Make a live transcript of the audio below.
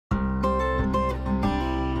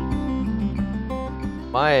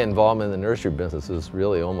My involvement in the nursery business was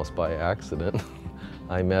really almost by accident.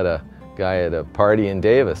 I met a guy at a party in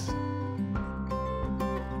Davis.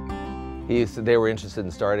 He said they were interested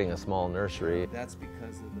in starting a small nursery. That's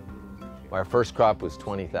because of the little nursery. Our first crop was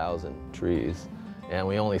 20,000 trees, and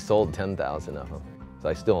we only sold 10,000 of them. So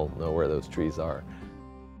I still know where those trees are.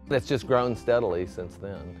 It's just grown steadily since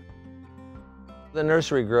then. The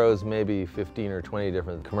nursery grows maybe 15 or 20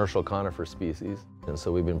 different commercial conifer species. And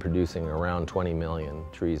so we've been producing around 20 million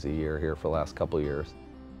trees a year here for the last couple of years.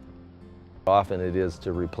 Often it is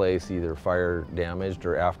to replace either fire damaged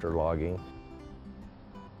or after logging.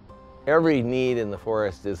 Every need in the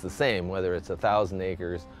forest is the same, whether it's 1,000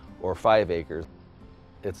 acres or 5 acres.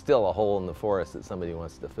 It's still a hole in the forest that somebody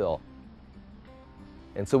wants to fill.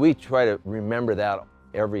 And so we try to remember that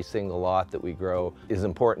every single lot that we grow is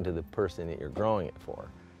important to the person that you're growing it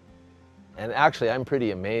for. And actually, I'm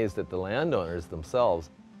pretty amazed at the landowners themselves.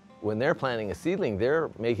 When they're planting a seedling, they're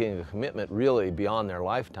making a commitment really beyond their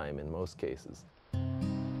lifetime in most cases.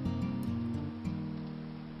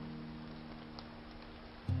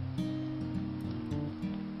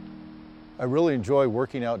 I really enjoy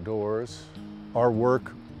working outdoors. Our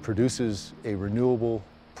work produces a renewable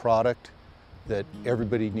product that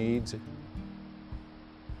everybody needs.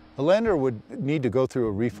 A landowner would need to go through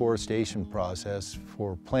a reforestation process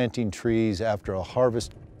for planting trees after a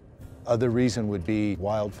harvest. Other reason would be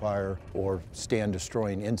wildfire or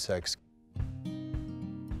stand-destroying insects.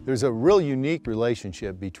 There's a real unique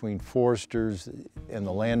relationship between foresters and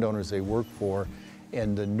the landowners they work for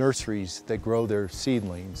and the nurseries that grow their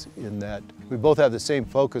seedlings, in that we both have the same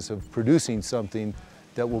focus of producing something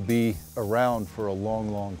that will be around for a long,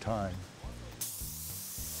 long time.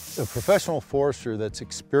 A professional forester that's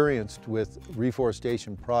experienced with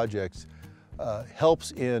reforestation projects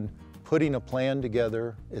helps in putting a plan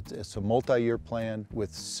together. It's a multi-year plan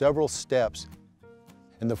with several steps.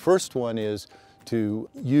 And the first one is to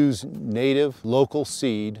use native local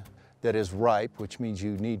seed that is ripe, which means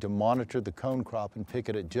you need to monitor the cone crop and pick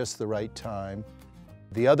it at just the right time.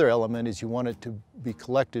 The other element is you want it to be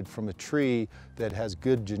collected from a tree that has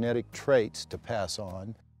good genetic traits to pass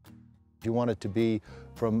on. You want it to be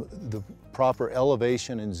from the proper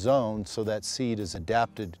elevation and zone so that seed is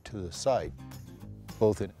adapted to the site,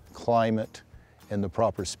 both in climate and the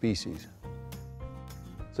proper species.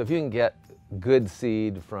 So if you can get good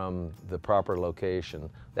seed from the proper location,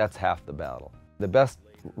 that's half the battle. The best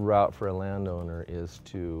route for a landowner is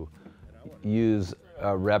to use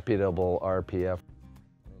a reputable RPF.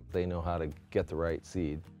 They know how to get the right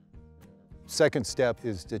seed. Second step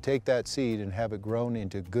is to take that seed and have it grown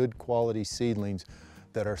into good quality seedlings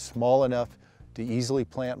that are small enough to easily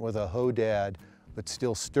plant with a hoe dad, but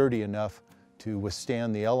still sturdy enough to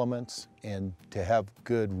withstand the elements and to have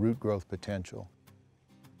good root growth potential.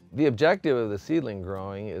 The objective of the seedling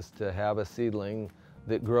growing is to have a seedling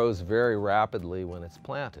that grows very rapidly when it's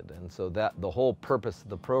planted. And so that the whole purpose of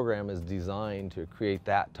the program is designed to create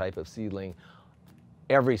that type of seedling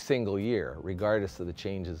every single year, regardless of the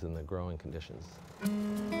changes in the growing conditions.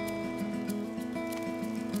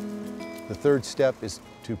 The third step is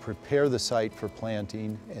to prepare the site for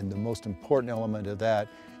planting, and the most important element of that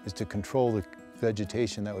is to control the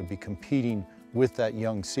vegetation that would be competing with that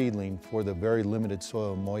young seedling for the very limited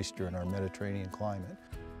soil moisture in our Mediterranean climate.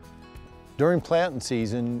 During planting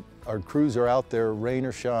season, our crews are out there, rain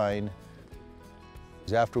or shine.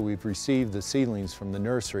 After we've received the seedlings from the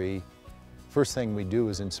nursery, first thing we do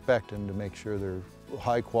is inspect them to make sure they're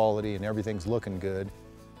high quality and everything's looking good.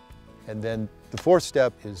 And then the fourth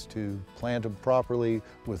step is to plant them properly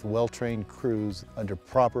with well-trained crews under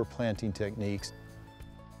proper planting techniques.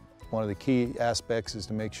 One of the key aspects is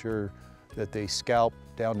to make sure that they scalp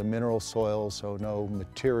down to mineral soil so no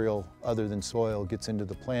material other than soil gets into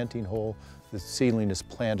the planting hole. The seedling is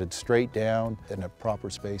planted straight down and at proper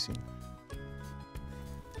spacing.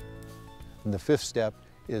 And the fifth step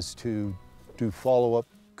is to do follow-up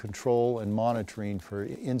control and monitoring for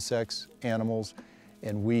insects, animals,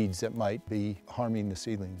 and weeds that might be harming the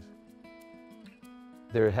seedlings.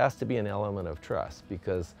 There has to be an element of trust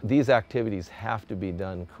because these activities have to be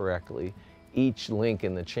done correctly, each link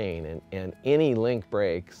in the chain, and any link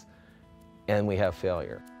breaks and we have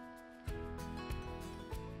failure.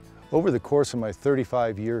 Over the course of my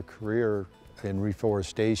 35-year career in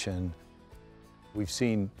reforestation, we've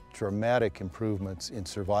seen dramatic improvements in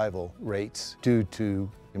survival rates due to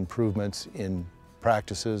improvements in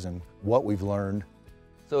practices and what we've learned.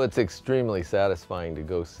 So it's extremely satisfying to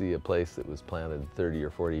go see a place that was planted 30 or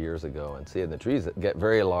 40 years ago and see the trees that get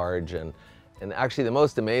very large and And actually the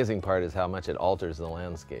most amazing part is how much it alters the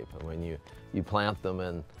landscape. And when you plant them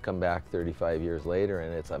and come back 35 years later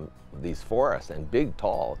and it's these forests and big,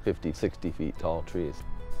 tall, 50, 60 feet tall trees.